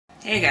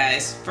Hey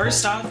guys,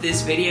 first off,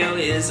 this video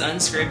is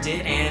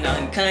unscripted and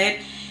uncut,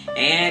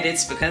 and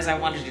it's because I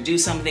wanted to do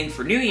something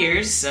for New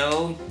Year's,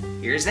 so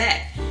here's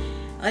that.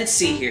 Let's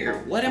see here,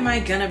 what am I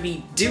gonna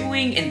be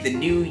doing in the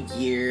new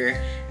year?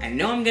 I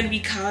know I'm gonna be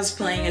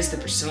cosplaying as the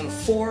Persona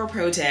 4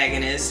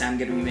 protagonist, I'm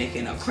gonna be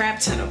making a crap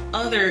ton of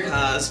other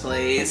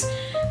cosplays,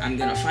 I'm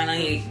gonna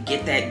finally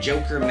get that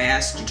Joker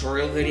mask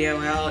tutorial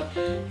video out,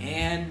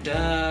 and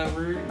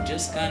we're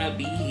just gonna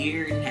be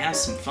here and have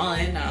some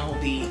fun.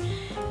 I'll be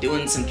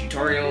doing some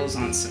tutorials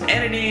on some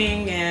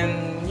editing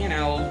and, you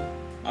know,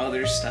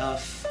 other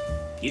stuff.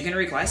 You can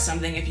request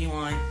something if you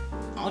want.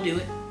 I'll do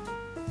it.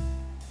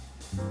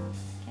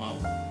 Well,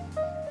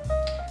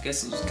 I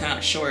guess it was kind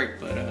of short,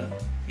 but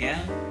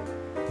yeah.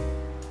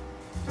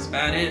 That's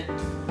about it.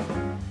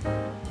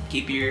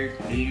 Keep your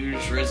New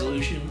Year's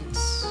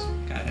resolutions.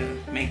 Gotta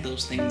make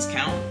those things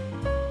count.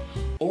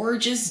 Or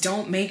just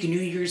don't make New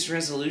Year's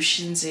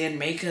resolutions and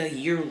make a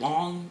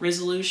year-long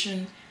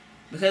resolution.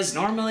 Because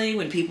normally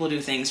when people do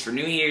things for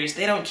New Year's,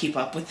 they don't keep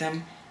up with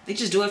them. They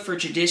just do it for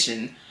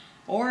tradition.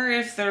 Or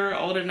if they're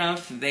old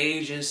enough,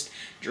 they just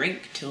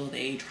drink till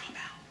they drop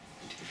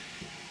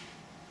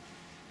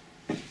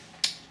out.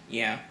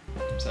 Yeah,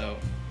 so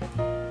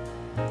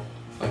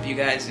hope you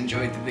guys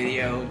enjoyed the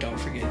video. Don't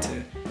forget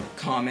to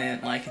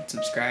comment, like, and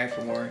subscribe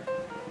for more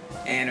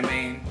anime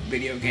and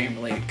video game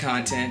related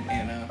content.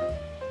 And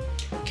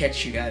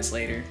catch you guys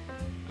later.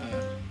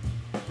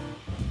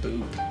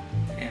 Boop.